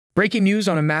Breaking news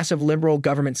on a massive Liberal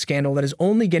government scandal that is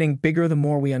only getting bigger the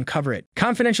more we uncover it.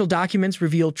 Confidential documents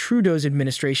reveal Trudeau's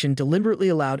administration deliberately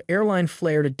allowed airline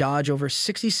Flair to dodge over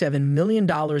 $67 million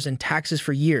in taxes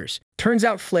for years. Turns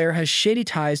out Flair has shady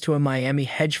ties to a Miami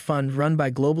hedge fund run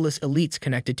by globalist elites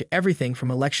connected to everything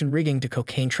from election rigging to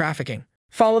cocaine trafficking.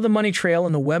 Follow the money trail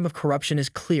and the web of corruption is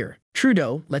clear.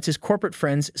 Trudeau lets his corporate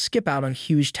friends skip out on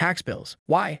huge tax bills.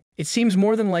 Why? It seems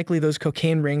more than likely those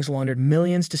cocaine rings laundered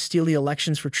millions to steal the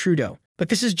elections for Trudeau. But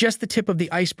this is just the tip of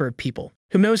the iceberg, people.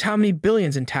 Who knows how many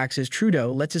billions in taxes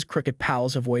Trudeau lets his crooked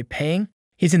pals avoid paying?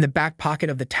 He's in the back pocket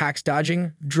of the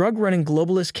tax-dodging, drug-running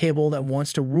globalist cabal that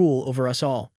wants to rule over us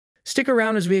all. Stick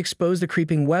around as we expose the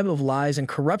creeping web of lies and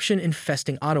corruption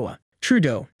infesting Ottawa.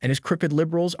 Trudeau and his crooked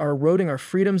Liberals are eroding our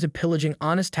freedoms and pillaging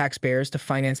honest taxpayers to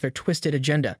finance their twisted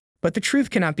agenda. But the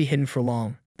truth cannot be hidden for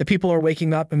long. The people are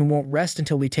waking up and we won't rest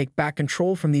until we take back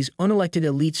control from these unelected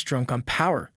elites drunk on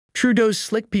power. Trudeau's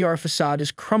slick PR facade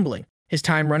is crumbling. His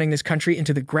time running this country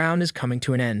into the ground is coming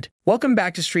to an end. Welcome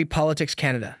back to Street Politics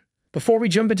Canada. Before we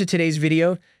jump into today's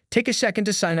video, take a second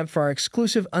to sign up for our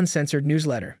exclusive uncensored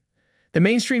newsletter. The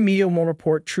mainstream media won't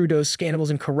report Trudeau's scandals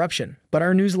and corruption, but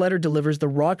our newsletter delivers the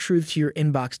raw truth to your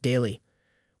inbox daily.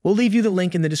 We'll leave you the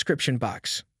link in the description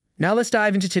box. Now let's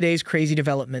dive into today's crazy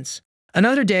developments.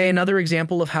 Another day, another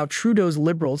example of how Trudeau's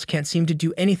Liberals can't seem to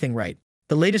do anything right.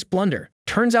 The latest blunder.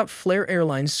 Turns out Flair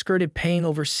Airlines skirted paying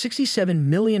over $67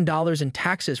 million in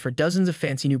taxes for dozens of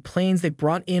fancy new planes they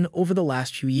brought in over the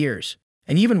last few years.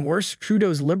 And even worse,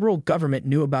 Trudeau's Liberal government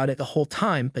knew about it the whole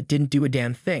time but didn't do a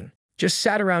damn thing. Just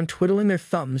sat around twiddling their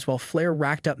thumbs while Flair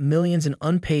racked up millions in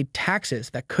unpaid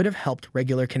taxes that could have helped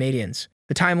regular Canadians.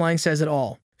 The timeline says it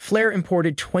all. Flair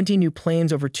imported 20 new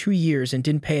planes over 2 years and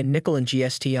didn't pay a nickel in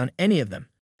GST on any of them.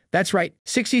 That's right,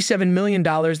 $67 million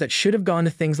that should have gone to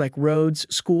things like roads,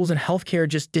 schools, and healthcare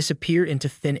just disappeared into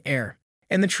thin air.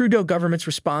 And the Trudeau government's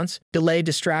response? Delay,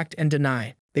 distract, and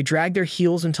deny. They dragged their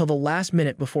heels until the last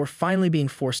minute before finally being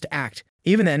forced to act.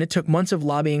 Even then, it took months of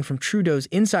lobbying from Trudeau's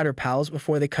insider pals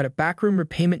before they cut a backroom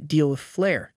repayment deal with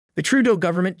Flair. The Trudeau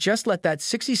government just let that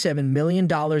 $67 million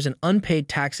in unpaid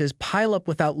taxes pile up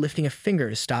without lifting a finger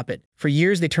to stop it. For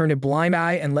years, they turned a blind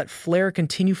eye and let Flair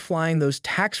continue flying those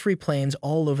tax-free planes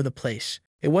all over the place.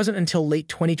 It wasn't until late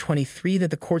 2023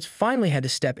 that the courts finally had to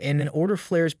step in and order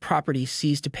Flair's property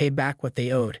seized to pay back what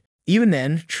they owed. Even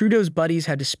then, Trudeau's buddies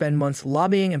had to spend months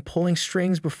lobbying and pulling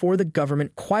strings before the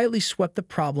government quietly swept the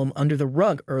problem under the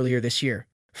rug earlier this year.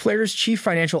 Flair's chief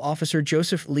financial officer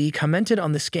Joseph Lee commented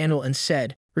on the scandal and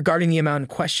said, regarding the amount in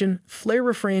question, Flair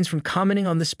refrains from commenting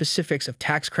on the specifics of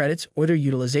tax credits or their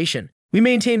utilization. We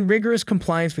maintain rigorous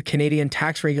compliance with Canadian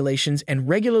tax regulations and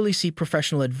regularly seek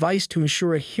professional advice to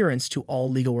ensure adherence to all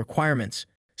legal requirements.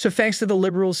 So thanks to the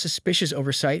Liberals' suspicious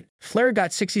oversight, Flair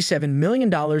got $67 million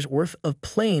worth of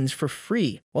planes for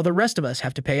free, while the rest of us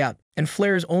have to pay up. And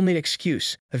Flair's only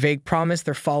excuse, a vague promise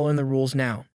they're following the rules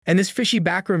now. And this fishy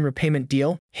backroom repayment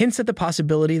deal hints at the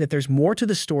possibility that there's more to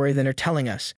the story than they're telling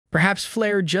us. Perhaps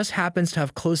Flair just happens to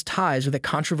have close ties with a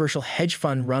controversial hedge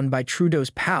fund run by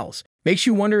Trudeau's pals. Makes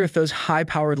you wonder if those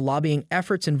high-powered lobbying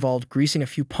efforts involved greasing a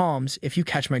few palms, if you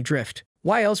catch my drift.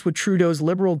 Why else would Trudeau's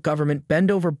Liberal government bend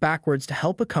over backwards to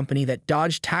help a company that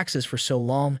dodged taxes for so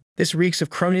long? This reeks of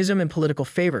cronyism and political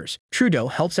favors. Trudeau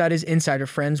helps out his insider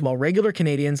friends while regular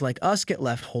Canadians like us get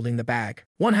left holding the bag.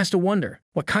 One has to wonder,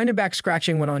 what kind of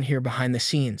back-scratching went on here behind the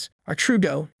scenes? Are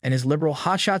Trudeau and his Liberal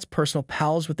hotshots personal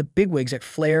pals with the bigwigs at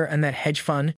Flair and that hedge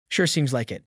fund? Sure seems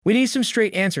like it. We need some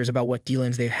straight answers about what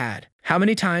dealings they've had. How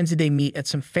many times did they meet at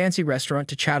some fancy restaurant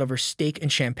to chat over steak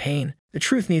and champagne? The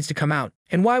truth needs to come out.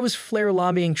 And why was Flair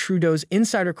lobbying Trudeau's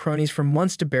insider cronies for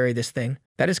months to bury this thing?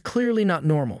 That is clearly not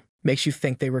normal. Makes you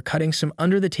think they were cutting some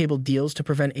under-the-table deals to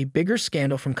prevent a bigger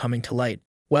scandal from coming to light.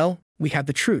 Well, we have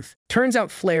the truth. Turns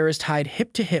out Flair is tied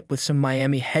hip to hip with some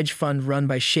Miami hedge fund run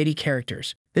by shady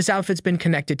characters. This outfit's been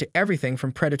connected to everything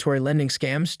from predatory lending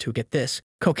scams to, get this,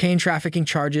 cocaine trafficking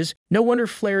charges. No wonder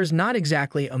Flair is not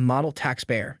exactly a model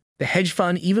taxpayer. The hedge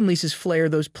fund even leases Flair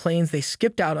those planes they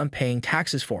skipped out on paying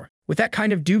taxes for. With that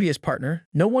kind of dubious partner,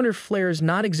 no wonder Flair is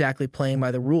not exactly playing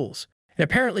by the rules. And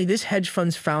apparently this hedge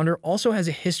fund's founder also has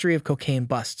a history of cocaine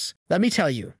busts. Let me tell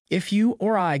you, if you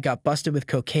or I got busted with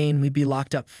cocaine, we'd be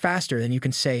locked up faster than you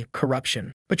can say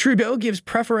corruption. But Trudeau gives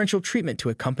preferential treatment to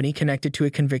a company connected to a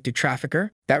convicted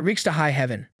trafficker. That reeks to high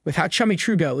heaven. With how chummy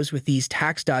Trudeau is with these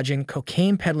tax-dodging,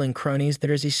 cocaine-peddling cronies,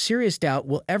 there is a serious doubt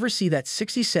we'll ever see that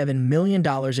 $67 million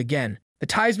again. The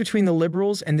ties between the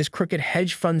Liberals and this crooked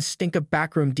hedge fund stink of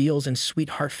backroom deals and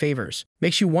sweetheart favors.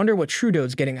 Makes you wonder what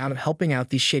Trudeau's getting out of helping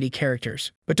out these shady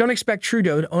characters. But don't expect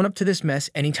Trudeau to own up to this mess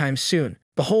anytime soon.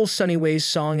 The whole Sunny Ways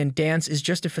song and dance is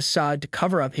just a facade to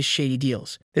cover up his shady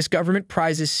deals. This government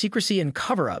prizes secrecy and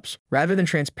cover-ups rather than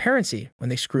transparency when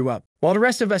they screw up. While the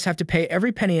rest of us have to pay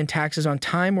every penny in taxes on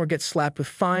time or get slapped with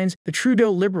fines, the Trudeau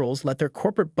Liberals let their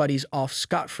corporate buddies off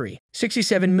scot-free.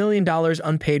 $67 million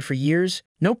unpaid for years?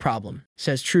 No problem,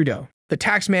 says Trudeau. The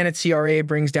tax man at CRA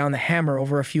brings down the hammer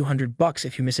over a few $100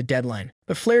 if you miss a deadline.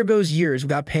 But Flair goes years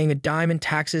without paying a dime in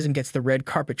taxes and gets the red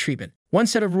carpet treatment. One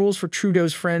set of rules for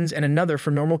Trudeau's friends and another for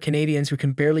normal Canadians who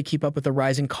can barely keep up with the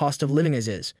rising cost of living as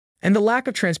is. And the lack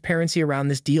of transparency around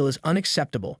this deal is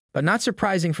unacceptable, but not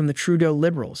surprising from the Trudeau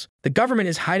Liberals. The government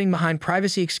is hiding behind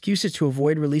privacy excuses to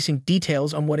avoid releasing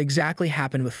details on what exactly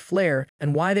happened with Flair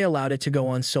and why they allowed it to go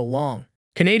on so long.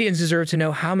 Canadians deserve to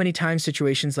know how many times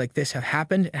situations like this have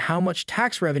happened and how much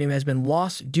tax revenue has been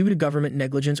lost due to government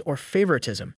negligence or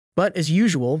favoritism. But as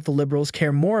usual, the Liberals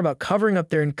care more about covering up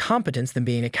their incompetence than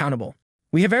being accountable.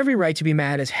 We have every right to be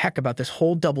mad as heck about this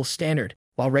whole double standard.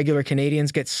 While regular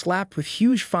Canadians get slapped with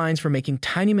huge fines for making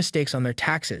tiny mistakes on their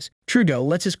taxes, Trudeau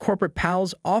lets his corporate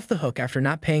pals off the hook after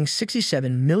not paying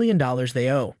 $67 million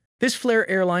they owe. This Flair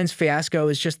Airlines fiasco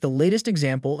is just the latest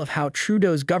example of how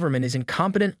Trudeau's government is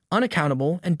incompetent,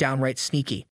 unaccountable, and downright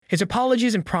sneaky. His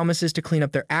apologies and promises to clean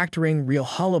up their act ring real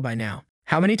hollow by now.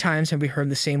 How many times have we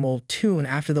heard the same old tune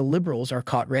after the Liberals are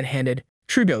caught red-handed?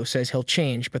 Trudeau says he'll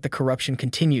change, but the corruption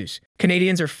continues.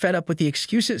 Canadians are fed up with the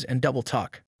excuses and double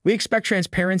talk. We expect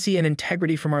transparency and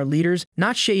integrity from our leaders,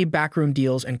 not shady backroom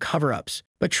deals and cover-ups.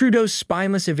 But Trudeau's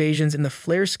spineless evasions in the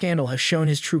Flair scandal have shown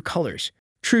his true colors.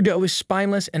 Trudeau is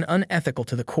spineless and unethical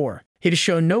to the core. He has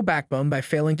shown no backbone by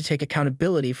failing to take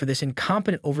accountability for this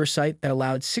incompetent oversight that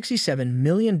allowed $67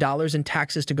 million in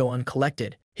taxes to go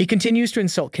uncollected. He continues to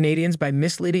insult Canadians by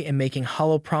misleading and making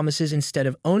hollow promises instead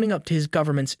of owning up to his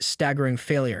government's staggering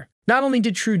failure. Not only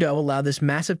did Trudeau allow this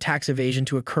massive tax evasion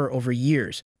to occur over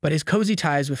years, but his cozy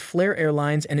ties with Flair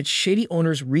Airlines and its shady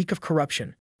owners reek of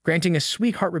corruption. Granting a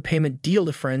sweetheart repayment deal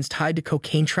to friends tied to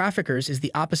cocaine traffickers is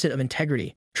the opposite of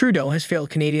integrity. Trudeau has failed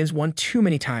Canadians one too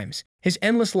many times. His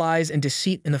endless lies and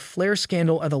deceit in the Flair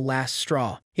scandal are the last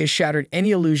straw. He has shattered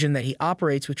any illusion that he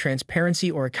operates with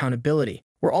transparency or accountability.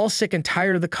 We're all sick and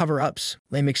tired of the cover-ups,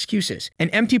 lame excuses, and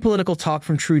empty political talk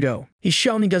from Trudeau. He's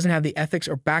shown he doesn't have the ethics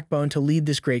or backbone to lead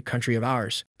this great country of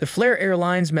ours. The Flair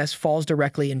Airlines mess falls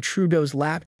directly in Trudeau's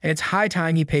lap, and it's high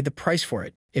time he paid the price for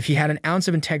it. If he had an ounce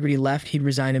of integrity left, he'd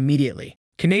resign immediately.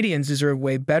 Canadians deserve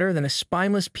way better than a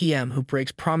spineless PM who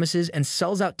breaks promises and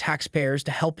sells out taxpayers to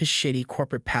help his shady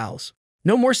corporate pals.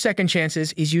 No more second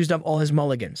chances, he's used up all his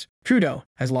mulligans. Trudeau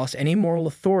has lost any moral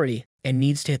authority and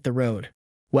needs to hit the road.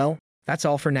 Well, that's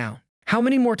all for now. How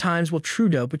many more times will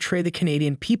Trudeau betray the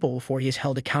Canadian people before he is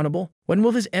held accountable? When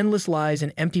will his endless lies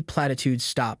and empty platitudes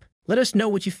stop? Let us know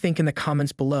what you think in the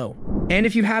comments below. And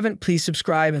if you haven't, please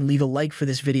subscribe and leave a like for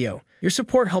this video. Your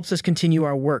support helps us continue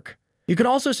our work. You can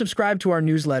also subscribe to our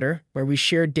newsletter, where we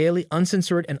share daily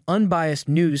uncensored and unbiased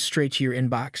news straight to your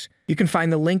inbox. You can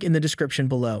find the link in the description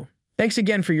below. Thanks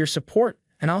again for your support,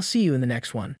 and I'll see you in the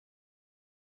next one.